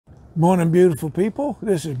Morning, beautiful people.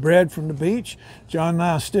 This is Bread from the Beach. John and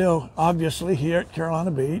I are still obviously here at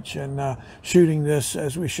Carolina Beach and shooting this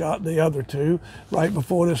as we shot the other two right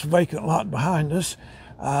before this vacant lot behind us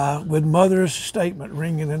with Mother's statement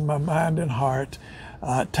ringing in my mind and heart.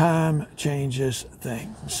 Time changes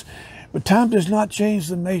things. But time does not change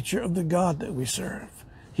the nature of the God that we serve.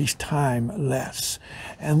 He's timeless.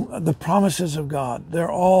 And the promises of God, they're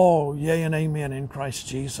all yea and amen in Christ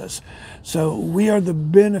Jesus. So we are the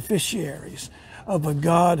beneficiaries of a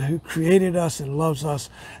God who created us and loves us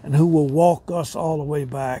and who will walk us all the way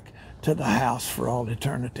back to the house for all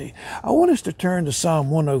eternity. I want us to turn to Psalm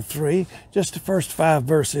 103, just the first 5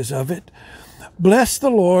 verses of it. Bless the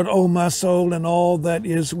Lord, O my soul, and all that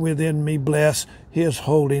is within me. Bless his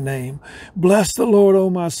holy name. Bless the Lord, O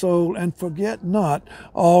my soul, and forget not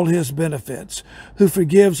all his benefits, who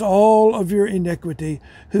forgives all of your iniquity,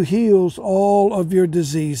 who heals all of your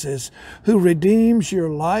diseases, who redeems your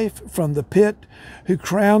life from the pit, who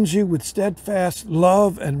crowns you with steadfast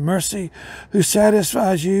love and mercy, who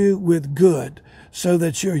satisfies you with good, so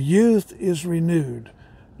that your youth is renewed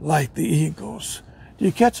like the eagles.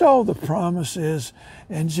 You catch all the promises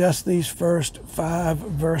in just these first 5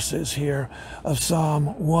 verses here of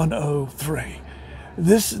Psalm 103.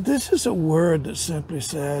 This is a word that simply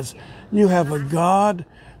says you have a God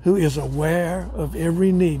who is aware of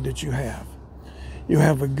every need that you have. You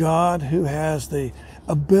have a God who has the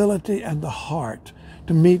ability and the heart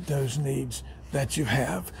to meet those needs that you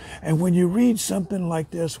have. And when you read something like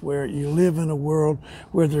this, where you live in a world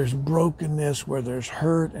where there's brokenness, where there's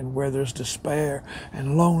hurt, and where there's despair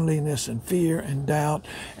and loneliness and fear and doubt,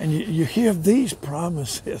 and you hear these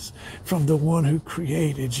promises from the one who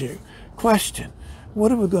created you. Question,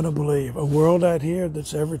 what are we going to believe? A world out here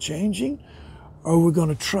that's ever changing? Or are we going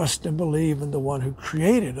to trust and believe in the one who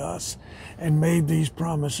created us and made these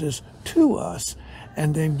promises to us,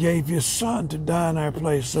 and then gave his son to die in our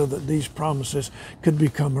place so that these promises could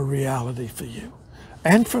become a reality for you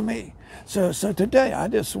and for me? So today I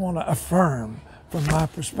just want to affirm from my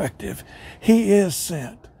perspective, he is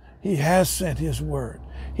sent. He has sent his word.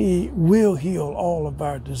 He will heal all of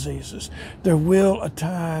our diseases. There will a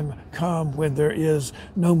time come when there is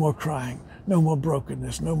no more crying, no more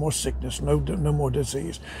brokenness, no more sickness, no more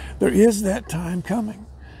disease. There is that time coming.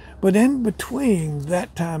 But in between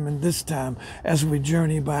that time and this time, as we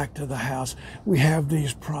journey back to the house, we have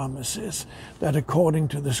these promises that, according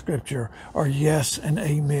to the scripture, are yes and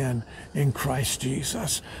amen in Christ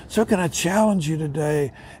Jesus. So can I challenge you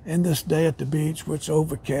today, in this day at the beach, where it's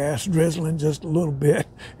overcast, drizzling just a little bit,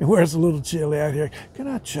 and where it's a little chilly out here, can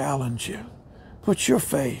I challenge you? Put your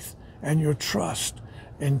faith and your trust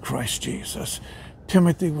in Christ Jesus.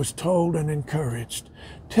 Timothy was told and encouraged,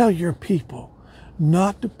 tell your people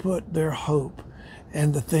not to put their hope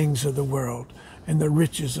in the things of the world and the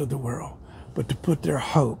riches of the world, but to put their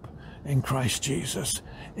hope in Christ Jesus.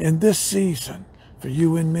 In this season, for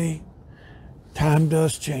you and me, time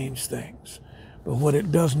does change things. But what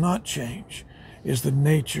it does not change is the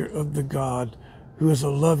nature of the God who is a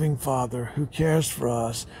loving Father, who cares for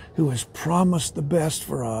us, who has promised the best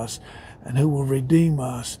for us, and who will redeem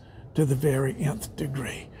us to the very nth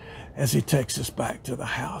degree as he takes us back to the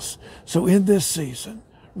house. So in this season,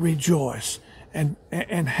 rejoice and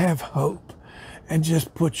have hope, and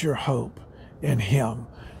just put your hope in him,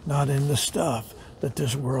 not in the stuff that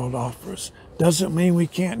this world offers. Doesn't mean we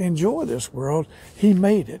can't enjoy this world. He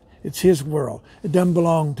made it. It's his world. It doesn't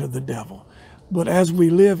belong to the devil. But as we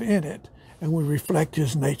live in it and we reflect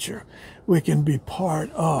his nature, we can be part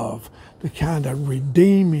of the kind of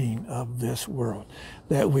redeeming of this world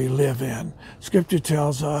that we live in. Scripture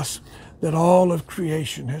tells us that all of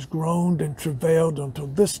creation has groaned and travailed until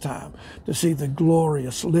this time to see the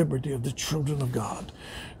glorious liberty of the children of God.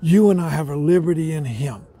 You and I have a liberty in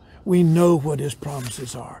him. We know what his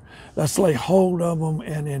promises are. Let's lay hold of them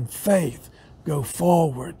and in faith go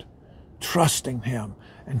forward, trusting him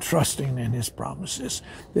and trusting in his promises.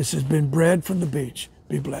 This has been Bread from the Beach.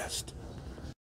 Be blessed.